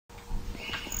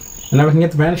And now we can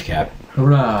get the Vanish Cap.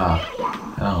 Hurrah!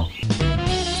 Oh.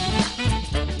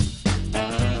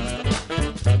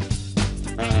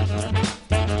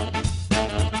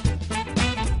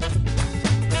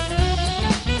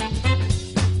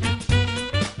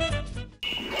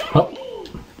 Hup.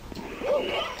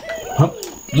 Hup.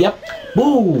 Yep.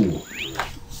 Woo!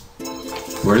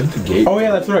 Where's the gate? Oh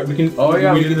yeah, that's right. We can. Oh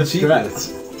yeah, we do can the cheat strats.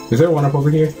 this. Is there one up over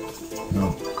here?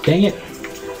 No. Dang it.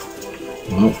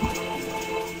 Oh.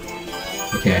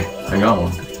 Okay. I got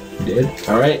one. You did?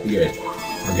 Alright, good.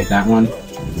 I'll get that one.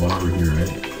 There's one over here,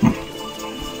 right?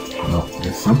 Oh,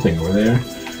 there's something over there.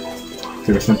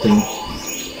 There was something.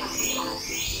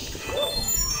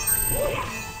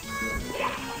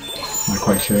 Not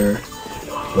quite sure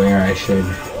where I should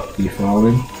be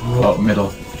following. Oh, middle.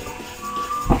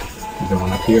 There's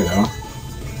one up here though.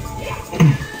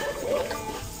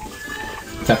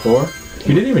 Is that 4?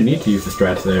 We didn't even need to use the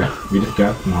strats there. We just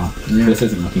got them all. Yeah. This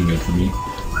isn't looking good for me.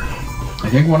 I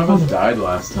think one of us died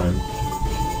last time.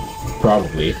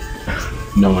 Probably.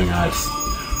 Knowing us.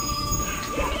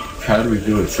 How did we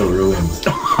do it so early in this?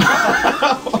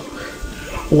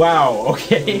 Wow,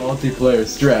 okay. Multiplayer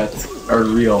strats are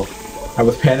real. I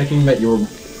was panicking that you were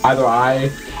either I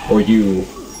or you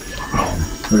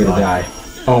were gonna die.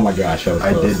 Oh my gosh, that was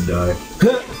I close. did die.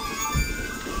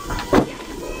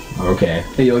 Okay.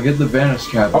 Hey, you'll get the Vanish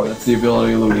Cap. Oh. That's the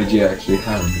ability Luigi actually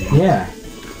has. Yeah.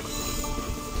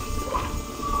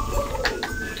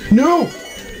 No!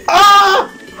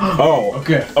 Ah! Oh.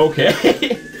 Okay. Okay.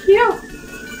 Yeah.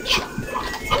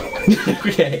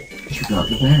 Okay. You got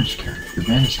the Vanish Cap. The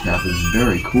Vanish Cap is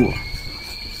very cool.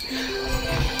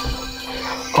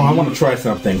 Oh, I want to try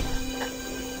something.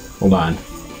 Hold on.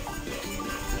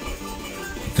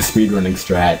 The speedrunning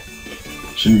strat.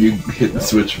 Shouldn't you hit the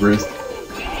switch first?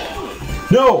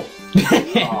 No!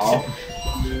 Oh.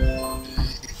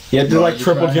 You have to No, like you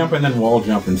triple try. jump and then wall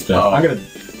jump and stuff. Oh. I'm gonna. Do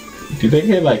you think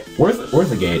they like where's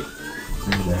the gate?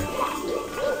 Right there.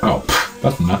 Oh, pff,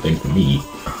 that's nothing for me.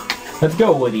 Let's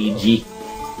go, Luigi.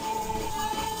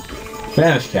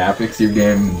 Vanish Cap. Fix your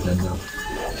game, Nintendo.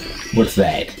 What's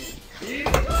that?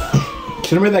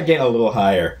 Should have made that gate a little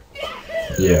higher.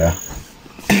 Yeah.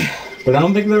 But I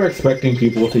don't think they were expecting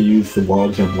people to use the wall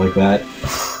jump like that.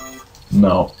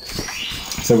 No.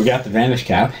 So we got the Vanish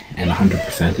Cap and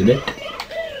 100%ed it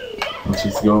Let's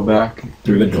just go back.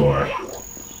 through the door.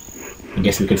 I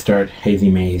guess we could start Hazy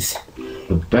Maze.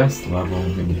 The best level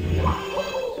in the game.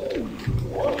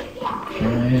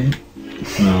 Right.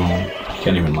 No,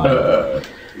 can't even lie.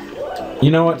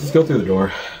 You know what? Just go through the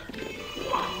door.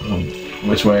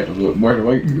 Which way? Where do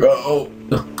I go?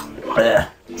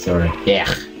 Sorry. Yeah.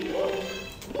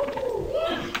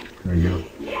 There you go.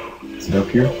 Is it up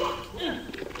here?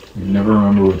 I never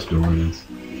remember which door it is.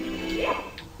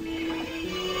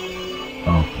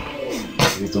 Oh.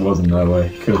 At least it wasn't that way.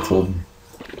 Could have told him.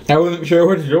 I wasn't sure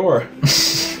which door.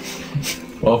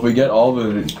 Well, if we get all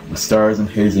the stars in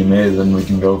Hazy Maze, then we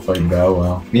can go fight Bow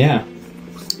Wow. Yeah.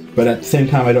 But at the same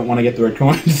time, I don't want to get the red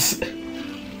coins.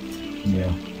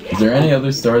 Yeah. Is there any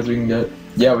other stars we can get?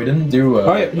 Yeah, we didn't do.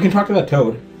 Oh yeah, we can talk to that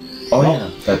toad. Oh yeah,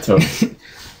 that toad.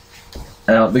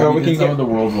 I don't think Oh, we we did can some get- of the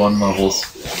World 1 levels.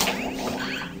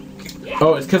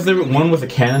 Oh, it's because one was a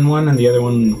cannon one and the other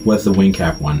one was the wing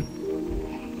cap one.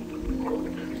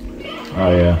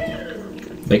 Oh yeah.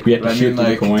 Like we had to But I shoot mean, through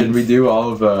like, the coins. did we do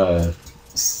all of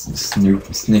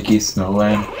Sneaky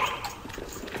Snowland?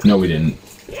 No, we didn't.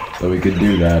 So we could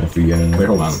do that if we get in. Wait,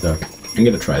 hold on. Stuck. I'm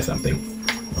gonna try something.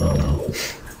 Oh no.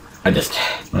 I just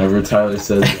Whenever Tyler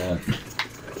says that.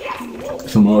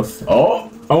 some most. Oh.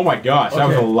 Oh my gosh, that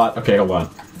was a Okay. lot. Okay, hold on.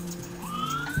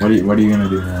 What are you gonna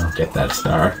do now? Get that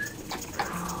star.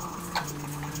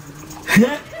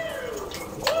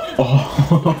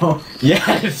 Oh.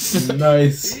 Yes.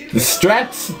 Nice. The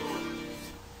strats.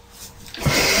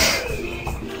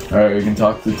 All right, we can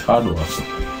talk to Toddler.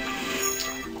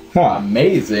 Huh.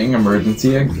 Amazing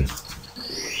emergency exit.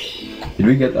 Did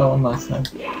we get that one last time?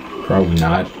 Probably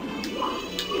not.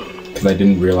 Because I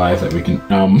didn't realize that we can.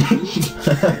 I'm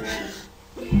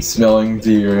smelling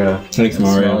to your. Thanks, I'm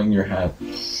Mario. smelling your hat.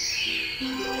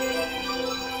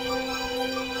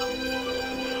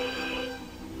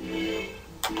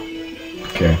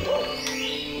 Okay.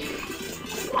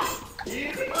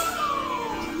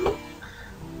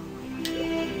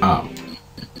 Oh.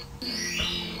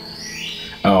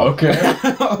 Oh. Okay.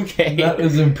 Okay. That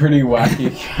is a pretty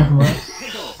wacky camera.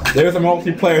 There's a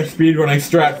multiplayer speedrunning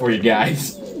strat for you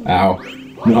guys. Ow.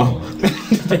 No.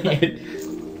 Dang it.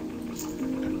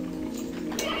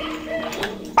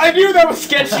 I knew that was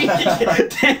sketchy!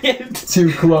 Dang it!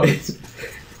 Too close.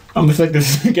 I'm just like,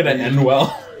 this isn't gonna end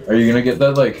well. Are you gonna get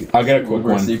that, like... I'll get a quick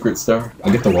one. Secret star?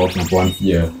 I'll get the wall jump one.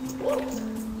 Yeah.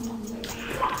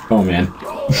 Oh, man.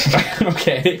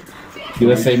 Okay.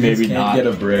 Let's say maybe not. Can't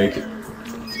get a break.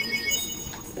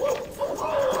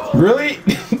 Really?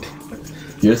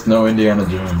 Just no Indiana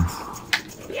Jones.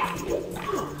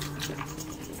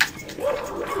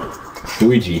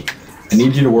 Luigi, I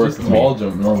need you to work with wall me.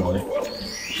 jump normally.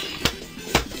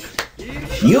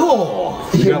 Yo!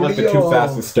 You got like the 2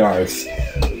 fastest stars.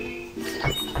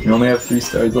 You only have 3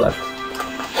 stars left.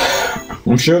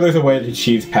 I'm sure there's a way to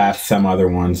cheese past some other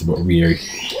ones, but I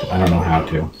don't know how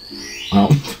to.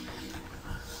 Well,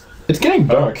 it's getting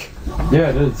dark. Yeah,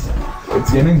 it is.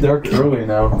 It's getting dark early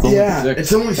now.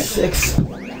 It's only 6.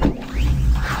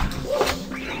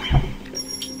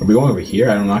 Are we going over here?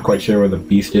 I'm not quite sure where the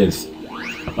beast is.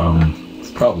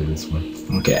 It's probably this way.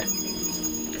 Okay.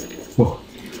 Whoa.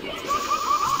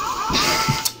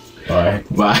 Bye.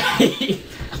 Bye.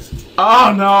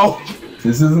 Oh no!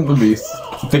 This isn't the beast.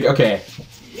 Okay.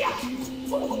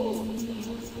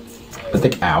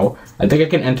 Ow. I think I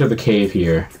can enter the cave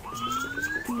here.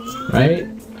 Right?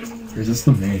 Or is this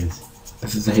the maze?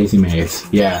 This is a hazy maze.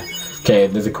 Yeah. Okay,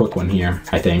 there's a quick one here,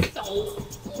 I think.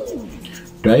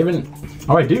 Do I even...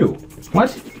 Oh, I do.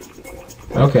 What?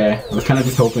 Okay. I was kind of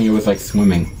just hoping it was like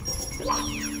swimming.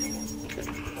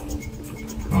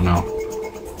 Oh no.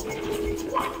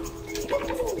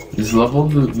 Is level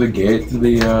the gate to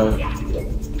the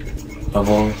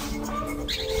level?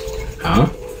 Huh?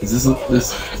 Is this?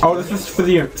 Oh, this is for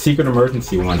the secret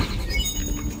emergency one.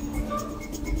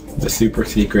 The super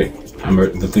secret,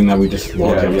 the thing that we just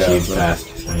walked up cheese fast.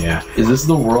 So yeah. Is this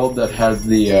the world that has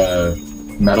the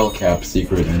metal cap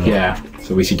secret in it? Yeah.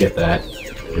 So we should get that.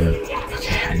 Yeah.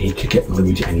 Okay, I need to get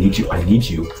Luigi. I need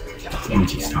you.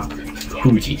 Luigi, stop.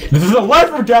 Luigi, this is a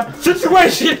life or death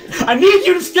situation! I need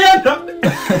you to stand up!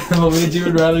 Luigi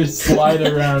would rather slide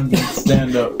around than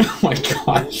stand up. Oh my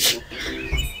gosh.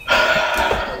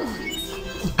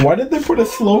 Why did they put a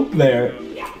slope there?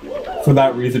 For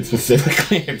that reason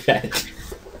specifically, I bet.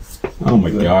 Oh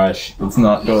my gosh. Let's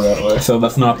not go that way. So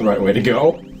that's not the right way to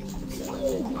go.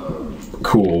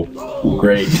 Cool.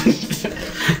 Great.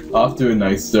 Off to a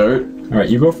nice start. Alright,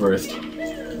 you go first.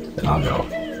 Then I'll go.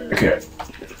 Okay.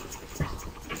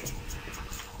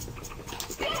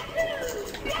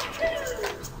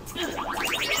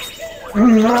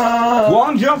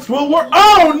 Long jumps will work.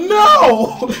 Oh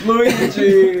no!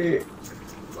 Luigi!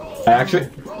 Actually.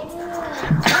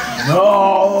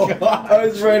 No! I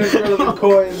was right in front of the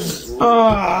coins.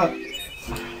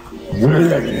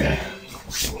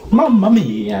 Mamma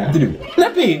mia. La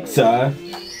pizza.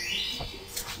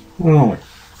 Oh my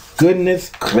goodness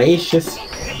gracious.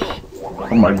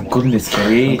 Oh my goodness,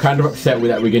 I'm kind of upset with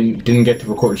that we didn't get to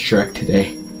record Shrek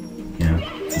today. Yeah,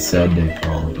 it's a sad day for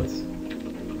all of us.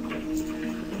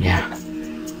 Yeah.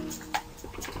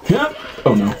 Yep.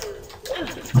 Oh no.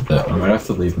 What the? I might have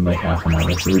to leave in like half an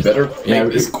hour, so we better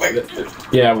make this quick.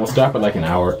 Yeah, we'll stop at like an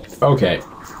hour. Okay.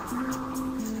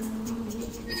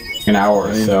 An hour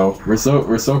or so.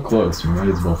 We're so close. We might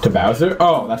as well. To Bowser?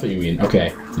 Oh, that's what you mean.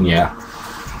 Okay. Yeah.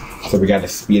 So we gotta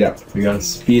speed up. We gotta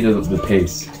speed up the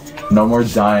pace. No more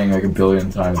dying like a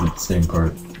billion times at the same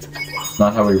part. It's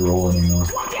not how we roll anymore.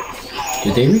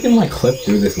 Did they even like clip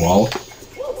through this wall?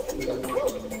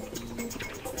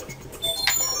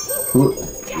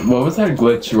 What was that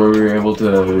glitch where we were able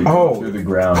to go through the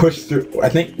ground? Push through. I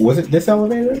think, was it this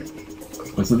elevator?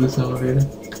 Was it this elevator?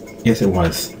 Yes, it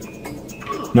was.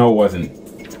 No, it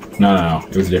wasn't. No.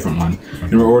 It was a different one. Okay.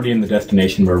 And we're already in the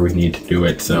destination where we need to do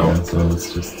it, so... Yeah, so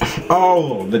let's just...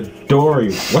 Oh, the door.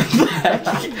 What the heck?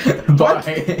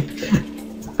 Bye.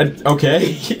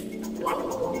 Okay.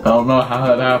 I don't know how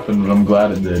that happened, but I'm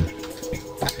glad it did.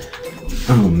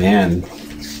 Oh, man.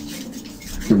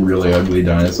 A really ugly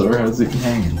dinosaur. How's it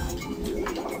hanging?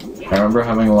 I remember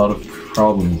having a lot of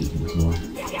problems with this one.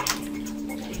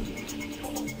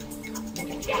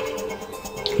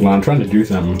 Well, I'm trying to do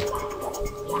something.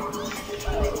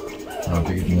 I don't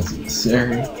think it's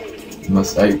necessary.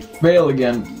 Unless I fail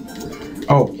again.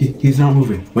 Oh, he's not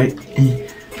moving. Wait.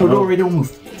 Oh, don't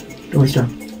move. Don't worry, stop.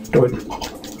 Don't worry.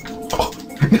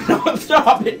 No,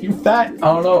 stop it, you fat. I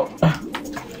don't know.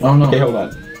 Oh no. Okay, hold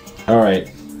on.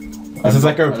 Alright. This is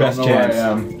like our best chance. Where I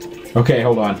am. Okay,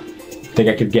 hold on. I think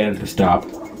I could get him to stop.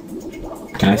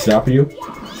 Can I stop you?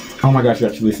 Oh my gosh, you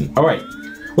actually listen. Alright.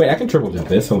 Wait, I can triple jump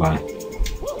this. Hold on.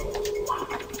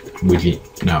 Luigi,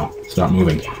 no. Stop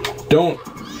moving. Don't!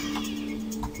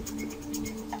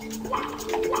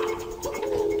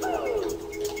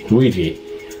 Luigi.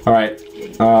 Alright.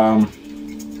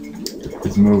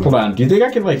 It's moving. Hold on. Do you think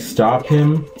I can, like, stop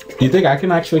him? Do you think I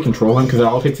can actually control him? Because it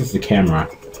all takes is the camera.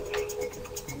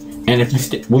 And if you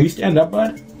will you stand up,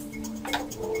 bud?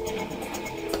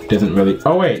 Doesn't really.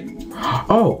 Oh wait.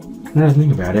 Oh, now that I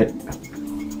think about it.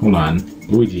 Hold on,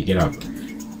 Luigi, get up.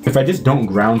 If I just don't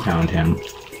ground pound him,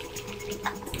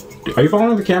 are you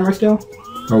following the camera still,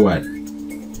 or what?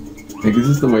 Like, this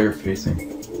is the way you're facing.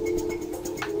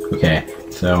 Okay,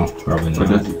 so probably But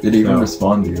not. did he even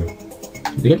respond to you?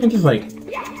 I think just like.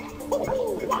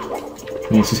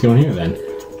 Let's just go in here then.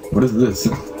 What is this?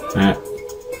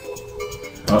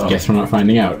 Guess we're not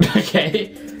finding out. Okay.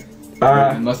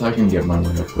 Unless I can get my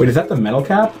way up. Wait, is that the metal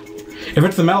cap? If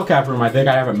it's the metal cap room, I think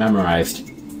I have it memorized.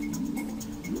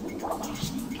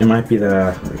 It might be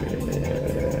the...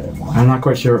 I'm not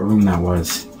quite sure what room that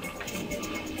was.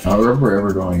 I don't remember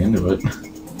ever going into it.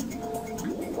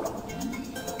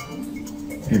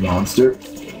 Hey, monster.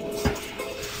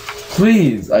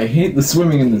 Please, I hate the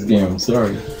swimming in this game, I'm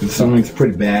sorry. The swimming's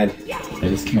pretty bad. I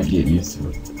just can't get used to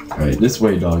it. Alright, this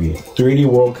way, doggy. 3D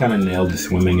World kind of nailed the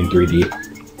swimming in 3D.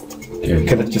 Okay,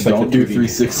 Because it's just like don't the do 2D.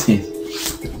 360.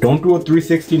 Don't do a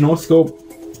 360 no scope.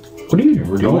 What are you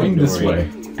We're doing, going this Dory? way.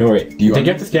 Dory, Do you to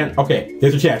get the stand. Okay,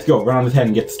 there's a chance. Go, run on his head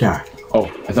and get the star. Oh,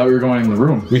 I thought we were going in the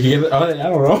room. We can get it. Oh, I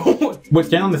don't know. But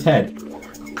stand on his head.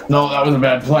 No, that was a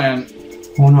bad plan.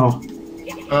 Oh no.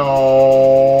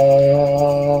 Oh,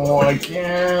 I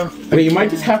can't. I mean, you might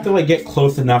just have to like get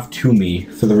close enough to me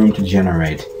for the room to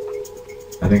generate.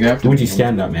 I think I have to. Would you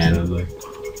stand up, man?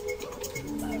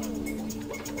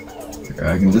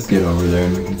 I can just get over there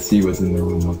and we can see what's in the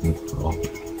room with it. Oh.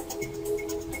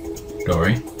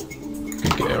 Dory.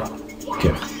 Good girl.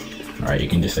 Okay. Alright, you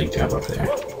can just like jump up there.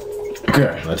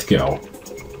 Okay. Let's go.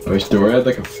 I wish Dory had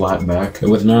like a flat back. It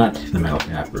was not the metal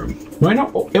cap room. Why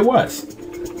not? Oh, it was.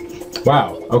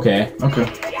 Wow. Okay. Okay.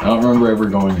 I don't remember ever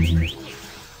going in here.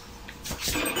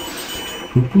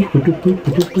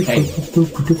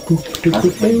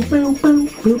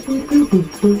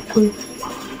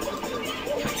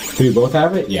 Do we both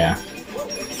have it? Yeah.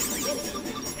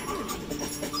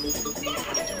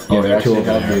 Oh, there they are two actually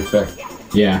over have the there. effect.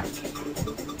 Yeah.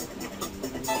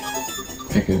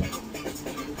 Okay.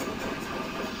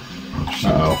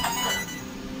 Uh-oh.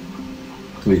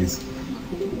 Please.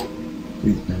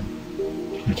 Please, man.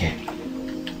 Okay.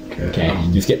 Okay.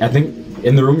 Just get. I think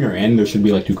in the room you're in, there should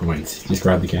be like 2 coins. Just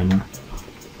grab the camera.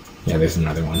 Yeah, there's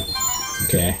another one.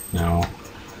 Okay. Now.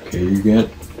 Okay, you get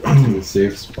to a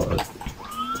safe spot.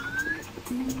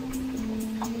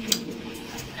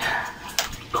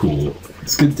 Cool.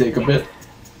 This could take a bit.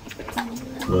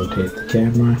 Rotate the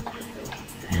camera,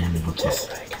 and we'll just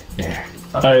like there.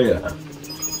 Oh yeah.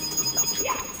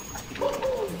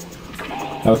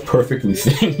 That was perfectly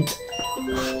synced.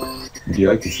 Would you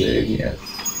like to save? Yes.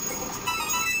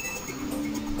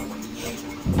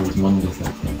 There's one just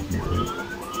like that.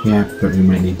 Yeah, but we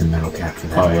might need the metal cap for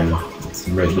that. Oh yeah, it's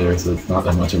right there, so it's not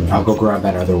that much of a I'll go grab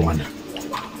that other one.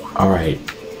 Alright.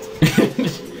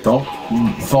 Don't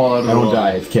fall out of the I don't water.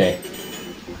 die, it's okay.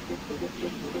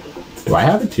 Do I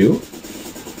have it too?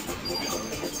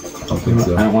 I don't think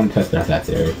so. I don't want to test that. That's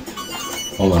area.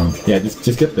 Hold on. Yeah,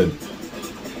 just get the.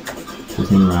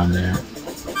 Just one around there.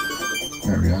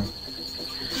 There we go.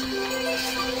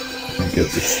 And get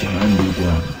this sandy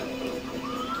down.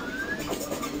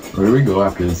 Where do we go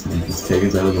after this? Did it just take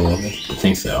us out of the level? I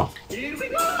think so.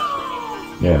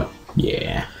 Yeah.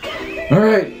 Yeah.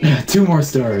 Alright, 2 more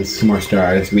stars. 2 more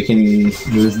stars. We can.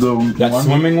 There's the That one.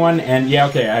 swimming one, and yeah,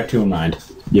 okay, I have 2 in mind.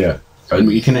 Yeah.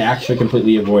 We can actually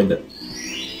completely avoid the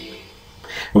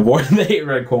 8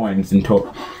 red coins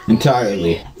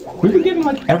entirely. We've been getting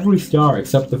like every star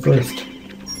except the first.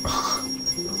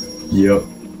 Yep.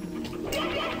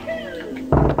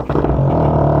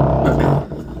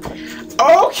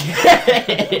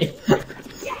 Okay.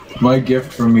 My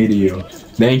gift from me to you.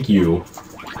 Thank you.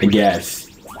 I guess.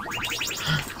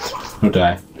 Don't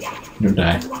die. Don't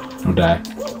die. Don't die.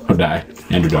 Don't die.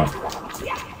 Andrew, don't.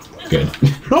 Good.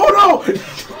 Oh no!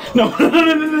 No!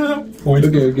 No! Points.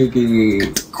 Okay.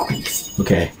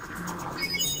 Okay.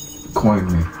 Coin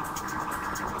me.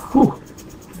 Whew.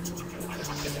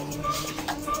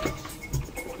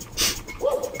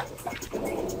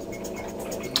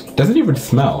 Doesn't even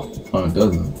smell. Oh, it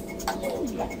doesn't.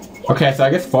 Okay, so I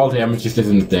guess fall damage just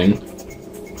isn't a thing.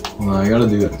 Well, I gotta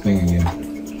do that thing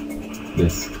again.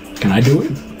 This. Can I do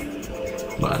it?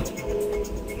 Hold on.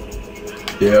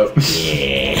 Yep.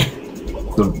 Yeah.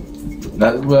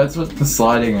 That's what the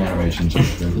sliding animation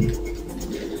should do.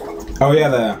 Oh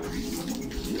yeah,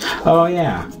 Oh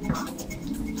yeah.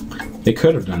 They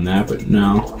could have done that, but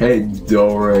no. Hey,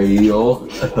 Dorail.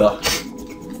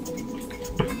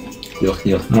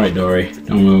 Alright, Dory.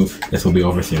 Don't move. This will be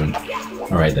over soon.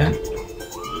 Alright then.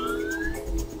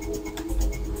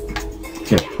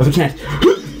 Okay. What's a chance?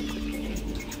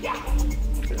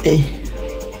 Okay.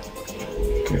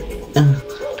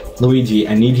 Luigi,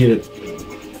 I need you to.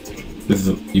 This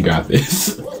is. You got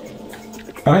this.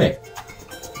 Alright.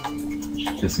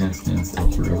 Just gonna stand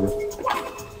still forever.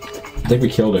 I think we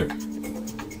killed her.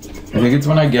 I think it's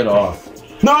when I get off.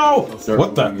 No!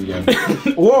 What the? Again.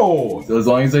 Whoa! So as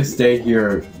long as I stay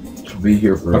here, I'll be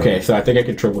here forever. Okay, so I think I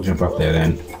can triple jump up there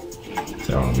then.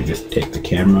 So let me just take the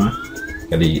camera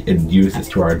and use this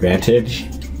to our advantage.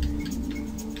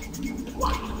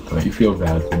 Don't you feel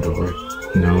bad for Dory?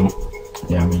 No.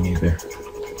 Yeah, me neither.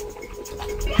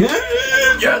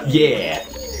 Yeah!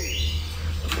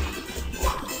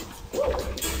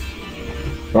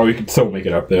 Oh, we can still make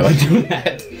it up there like doing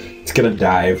that. It's gonna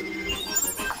dive.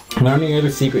 Are there any other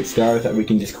secret stars that we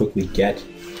can just quickly get?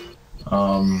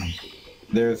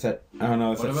 There's that. I don't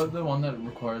know. What about the one that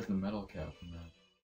requires the metal cap?